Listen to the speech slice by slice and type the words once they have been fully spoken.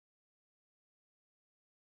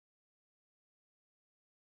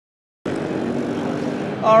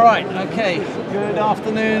All right, okay. Good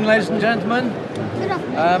afternoon, ladies and gentlemen.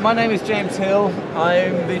 My name is James Hill.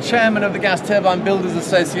 I'm the chairman of the Gas Turbine Builders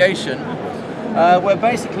Association. We're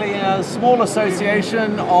basically a small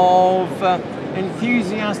association of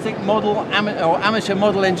enthusiastic amateur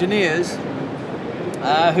model engineers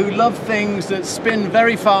who love things that spin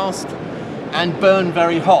very fast and burn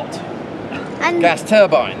very hot. Gas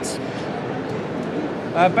turbines.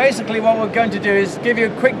 Basically what we're going to do is give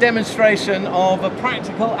you a quick demonstration of a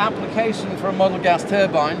practical application for a model gas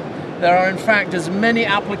turbine. There are in fact as many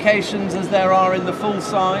applications as there are in the full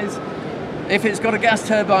size. If it's got a gas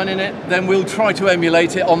turbine in it, then we'll try to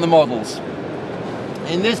emulate it on the models.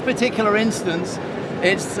 In this particular instance,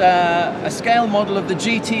 it's a scale model of the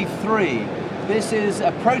GT3. This is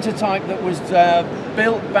a prototype that was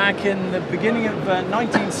built back in the beginning of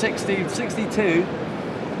 1962.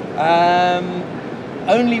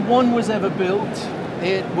 Only one was ever built.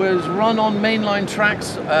 It was run on mainline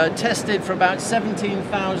tracks, tested for about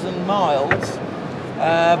 17,000 miles,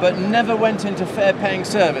 but never went into fare-paying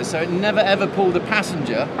service, so it never ever pulled a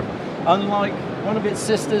passenger. Unlike one of its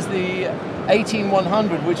sisters, the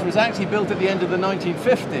 18100, which was actually built at the end of the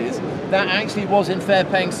 1950s, that actually was in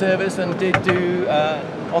fare-paying service and did do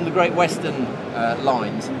on the Great Western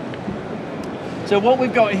lines. So what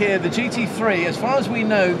we've got here, the GT3, as far as we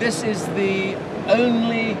know, this is the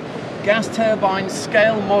only gas turbine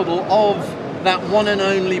scale model of that one and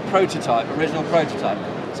only prototype, original prototype.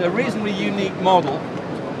 So a reasonably unique model,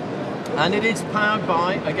 and it is powered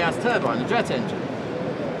by a gas turbine, a jet engine.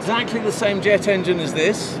 Exactly the same jet engine as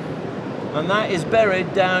this, and that is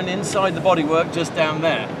buried down inside the bodywork just down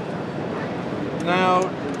there. Now,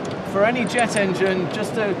 for any jet engine,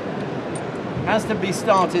 has to be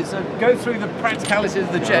started, so go through the practicalities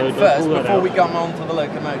of the jet first before we come on to the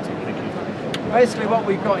locomotive. Basically what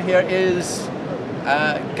we've got here is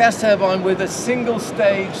a gas turbine with a single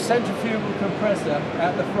stage centrifugal compressor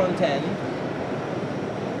at the front end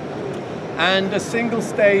and a single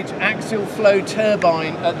stage axial flow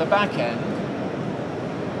turbine at the back end,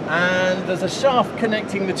 and there's a shaft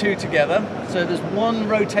connecting the two together, so there's one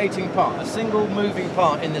rotating part, a single moving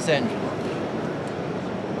part in this engine.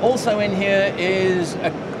 Also in here is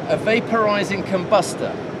a vaporizing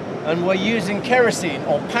combustor, and we're using kerosene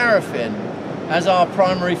or paraffin as our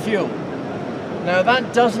primary fuel. Now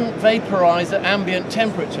that doesn't vaporize at ambient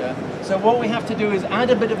temperature, so what we have to do is add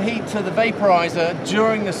a bit of heat to the vaporizer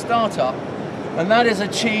during the startup, and that is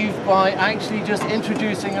achieved by actually just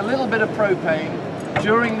introducing a little bit of propane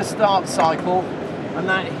during the start cycle, and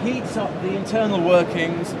that heats up the internal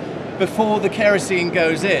workings before the kerosene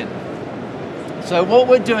goes in. So what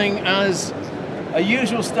we're doing as a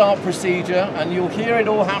usual start procedure, and you'll hear it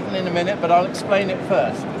all happen in a minute, but I'll explain it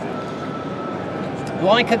first.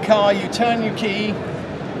 Like a car, you turn your key,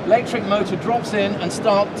 electric motor drops in and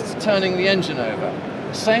starts turning the engine over.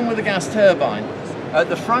 Same with the gas turbine. At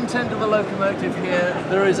the front end of the locomotive here,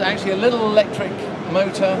 there is actually a little electric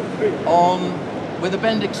motor with a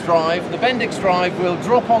Bendix drive. The Bendix drive will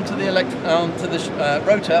drop onto the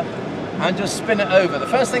rotor and just spin it over. The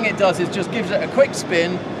first thing it does is just gives it a quick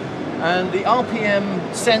spin, and the RPM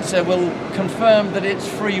sensor will confirm that it's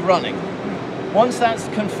free running. Once that's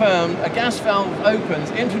confirmed, a gas valve opens,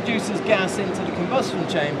 introduces gas into the combustion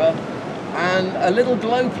chamber, and a little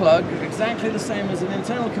glow plug, exactly the same as an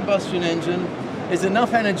internal combustion engine, is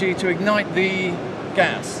enough energy to ignite the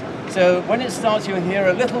gas. So when it starts, you'll hear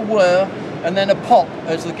a little whir and then a pop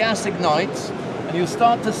as the gas ignites, and you'll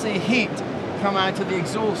start to see heat come out of the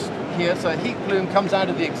exhaust here. So a heat plume comes out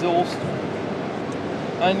of the exhaust,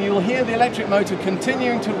 and you'll hear the electric motor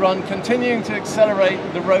continuing to run, continuing to accelerate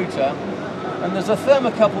the rotor. And there's a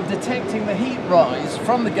thermocouple detecting the heat rise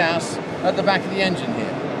from the gas at the back of the engine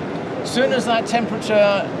here. As soon as that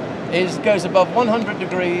temperature goes above 100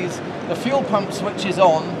 degrees, the fuel pump switches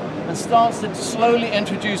on and starts to slowly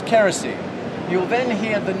introduce kerosene. You'll then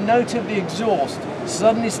hear the note of the exhaust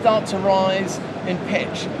suddenly start to rise in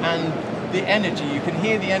pitch, and the energy, you can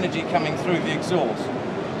hear the energy coming through the exhaust.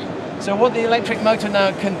 So what the electric motor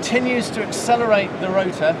now continues to accelerate the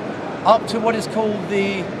rotor up to what is called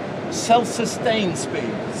the self-sustained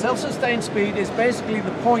speed. Self-sustained speed is basically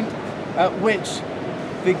the point at which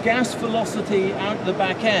the gas velocity out the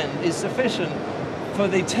back end is sufficient for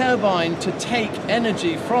the turbine to take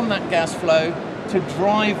energy from that gas flow to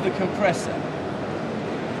drive the compressor.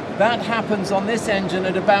 That happens on this engine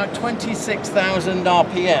at about 26,000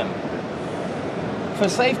 RPM. For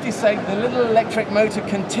safety's sake, the little electric motor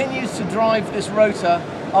continues to drive this rotor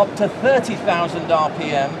up to 30,000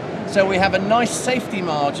 RPM, so we have a nice safety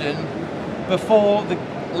margin before the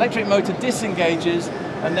electric motor disengages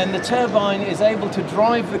and then the turbine is able to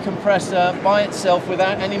drive the compressor by itself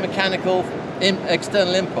without any mechanical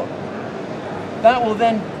external input. That will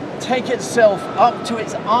then take itself up to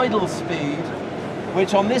its idle speed,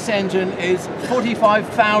 which on this engine is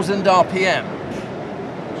 45,000 RPM.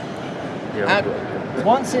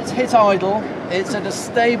 Once it's hit idle, it's at a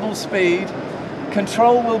stable speed.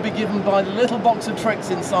 Control will be given by the little box of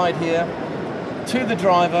tricks inside here to the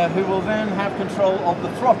driver, who will then have control of the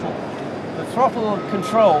throttle. The throttle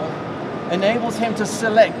control enables him to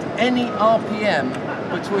select any RPM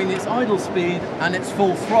between its idle speed and its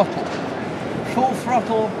full throttle. Full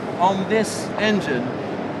throttle on this engine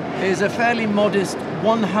is a fairly modest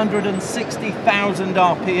 160,000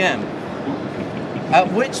 RPM,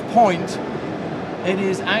 at which point it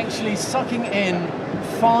is actually sucking in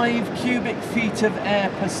 5 cubic feet of air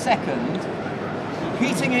per second,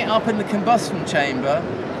 heating it up in the combustion chamber.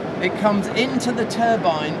 It comes into the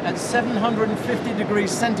turbine at 750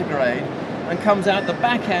 degrees centigrade and comes out the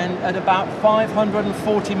back end at about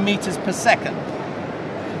 540 meters per second.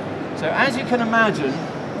 So as you can imagine,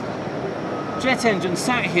 jet engine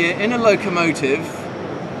sat here in a locomotive,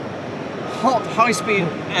 hot, high-speed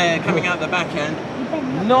air coming out the back end,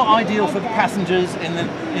 not ideal for the passengers in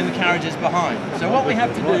the carriages behind. So what we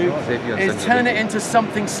have to do is turn it into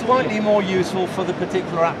something slightly more useful for the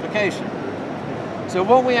particular application. So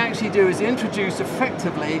what we actually do is introduce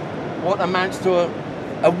effectively what amounts to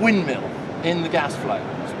a windmill in the gas flow.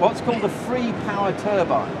 It's what's called a free power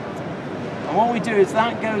turbine. And what we do is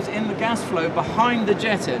that goes in the gas flow behind the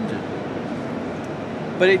jet engine.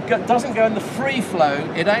 But it doesn't go in the free flow,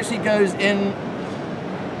 it actually goes in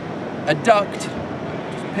a duct.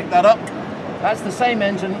 Just pick that up. That's the same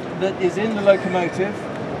engine that is in the locomotive,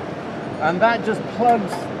 and that just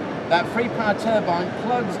plugs, that free power turbine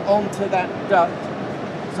plugs onto that duct,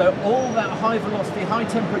 so all that high velocity, high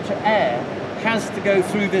temperature air has to go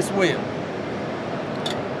through this wheel.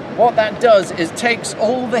 What that does is takes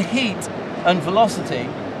all the heat and velocity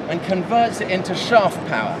and converts it into shaft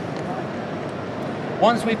power.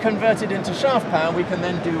 Once we've converted into shaft power, we can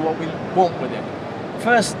then do what we want with it.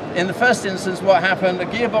 In the first instance, what happened, a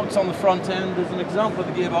gearbox on the front end, there's an example of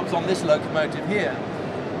the gearbox on this locomotive here,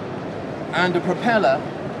 and a propeller,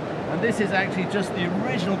 and this is actually just the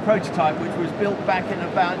original prototype, which was built back in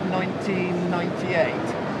about 1998.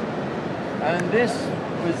 And this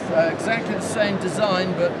was exactly the same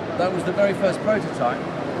design, but that was the very first prototype.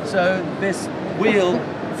 So this wheel,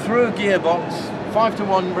 through a gearbox,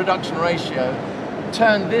 5-to-1 reduction ratio,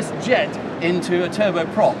 turned this jet into a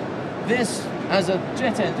turboprop. This, as a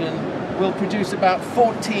jet engine, will produce about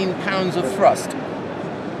 14 pounds of thrust,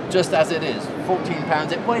 just as it is, 14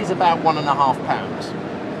 pounds. It weighs about 1.5 pounds.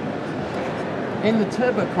 In the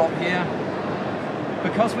turboprop here,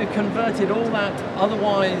 because we've converted all that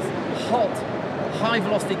otherwise hot, high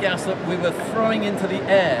velocity gas that we were throwing into the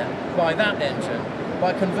air by that engine,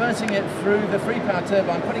 by converting it through the free power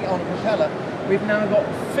turbine, putting it on a propeller, we've now got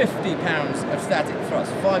 50 pounds of static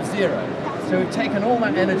thrust, 50. So we've taken all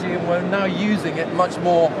that energy and we're now using it much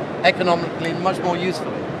more economically, much more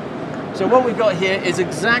usefully. So what we've got here is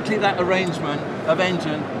exactly that arrangement of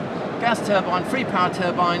engine, gas turbine, free power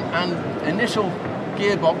turbine, and initial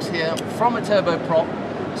gearbox here from a turboprop.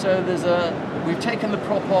 So we've taken the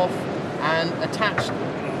prop off and attached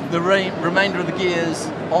the remainder of the gears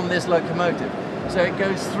on this locomotive. So it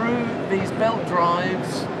goes through these belt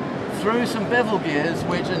drives, through some bevel gears,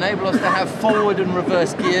 which enable us to have forward and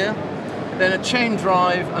reverse gear, then a chain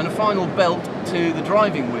drive and a final belt to the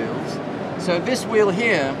driving wheels. So this wheel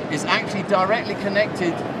here is actually directly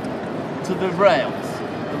connected to the rails,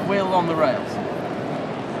 the wheel on the rails.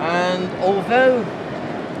 And although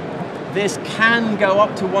this can go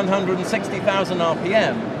up to 160,000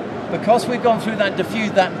 RPM, because we've gone through that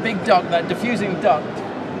big duct, that diffusing duct,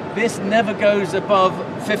 this never goes above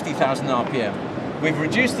 50,000 RPM. We've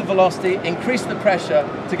reduced the velocity, increased the pressure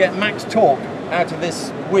to get max torque out of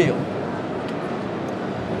this wheel.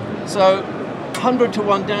 So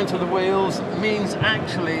 100-to-1 down to the wheels means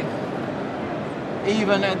actually,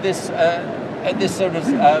 even at this sort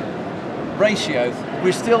of ratio,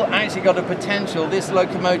 we've still actually got a potential. This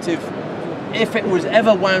locomotive, if it was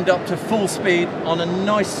ever wound up to full speed on a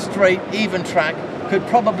nice straight even track, could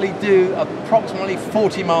probably do approximately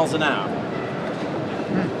 40 miles an hour.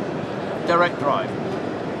 Direct drive.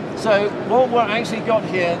 So what we've actually got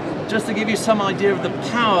here, just to give you some idea of the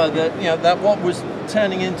power that, that what was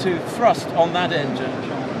turning into thrust on that engine,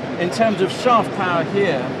 in terms of shaft power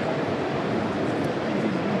here,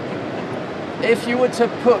 if you were to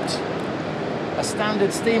put a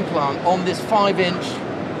standard steam plant on this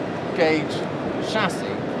 5-inch gauge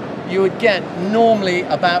chassis, you would get normally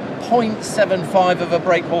about 0.75 of a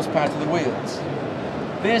brake horsepower to the wheels.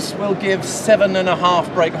 This will give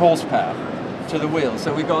 7.5 brake horsepower to the wheels.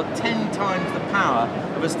 So we've got 10 times the power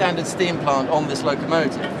of a standard steam plant on this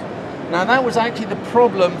locomotive. Now that was actually the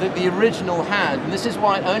problem that the original had, and this is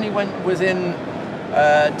why it only was in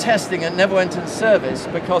testing and never went in service,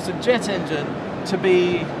 because a jet engine, to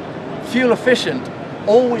be fuel efficient,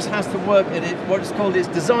 always has to work at what is called its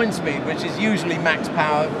design speed, which is usually max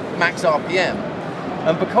power, max RPM.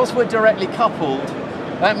 And because we're directly coupled,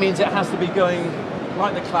 that means it has to be going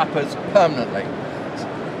like the clappers permanently.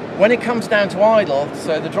 When it comes down to idle,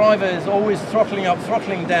 so the driver is always throttling up,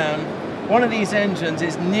 throttling down, one of these engines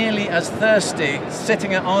is nearly as thirsty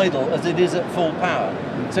sitting at idle as it is at full power.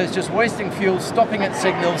 So it's just wasting fuel, stopping at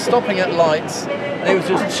signals, stopping at lights. It was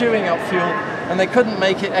just chewing up fuel, and they couldn't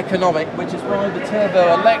make it economic, which is why the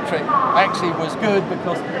turbo electric actually was good,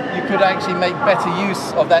 because you could actually make better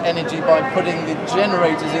use of that energy by putting the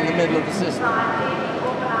generators in the middle of the system.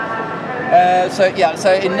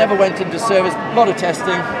 So it never went into service, a lot of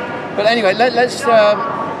testing. But anyway, let's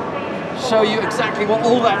show you exactly what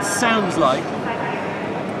all that sounds like.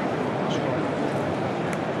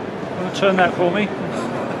 Want to turn that for me?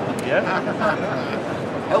 Yeah.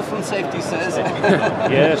 Health and safety says.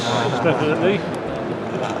 Yes, definitely.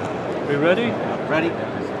 We ready? Ready.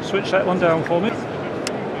 Switch that one down for me.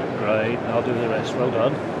 Great, I'll do the rest. Well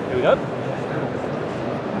done. Here we go.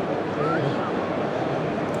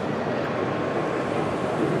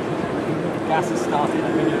 Gas has started.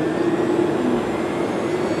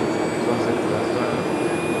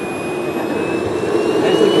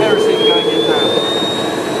 There's the kerosene going in now.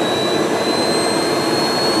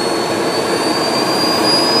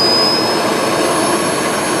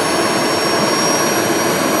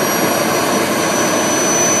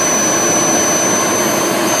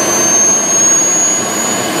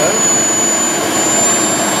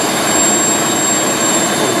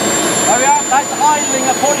 There we are, that's idling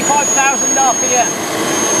at 45,000 RPM.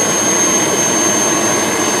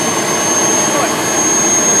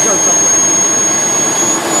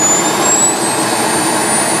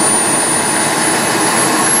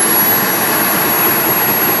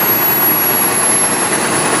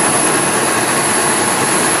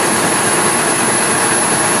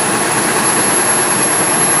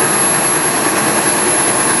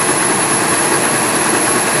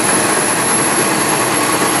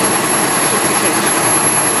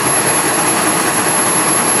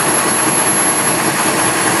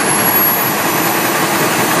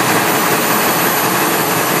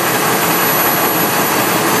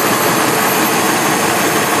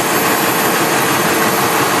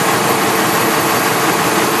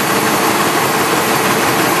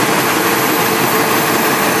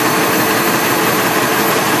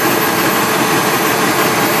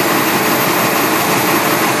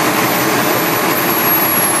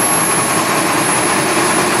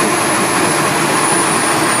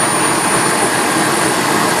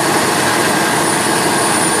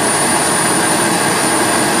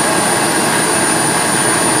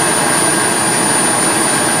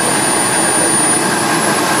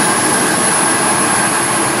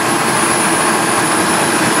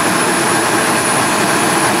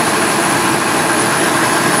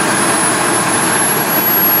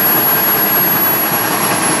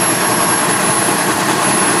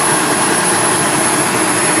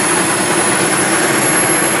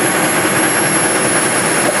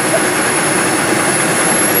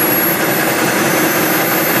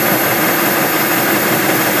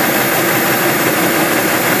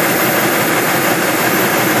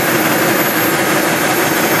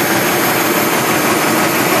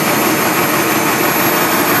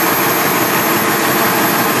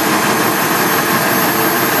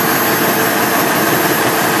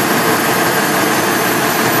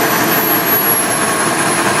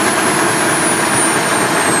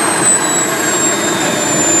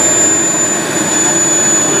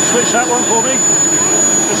 Switch that one for me.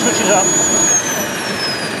 Just switch it up.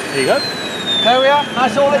 There you go. There we are,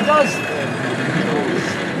 that's all it does.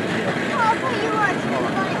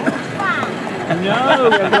 No,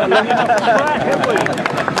 we haven't got long enough track, have we?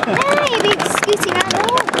 No, you've been scooting around the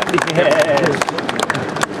wall. Yes.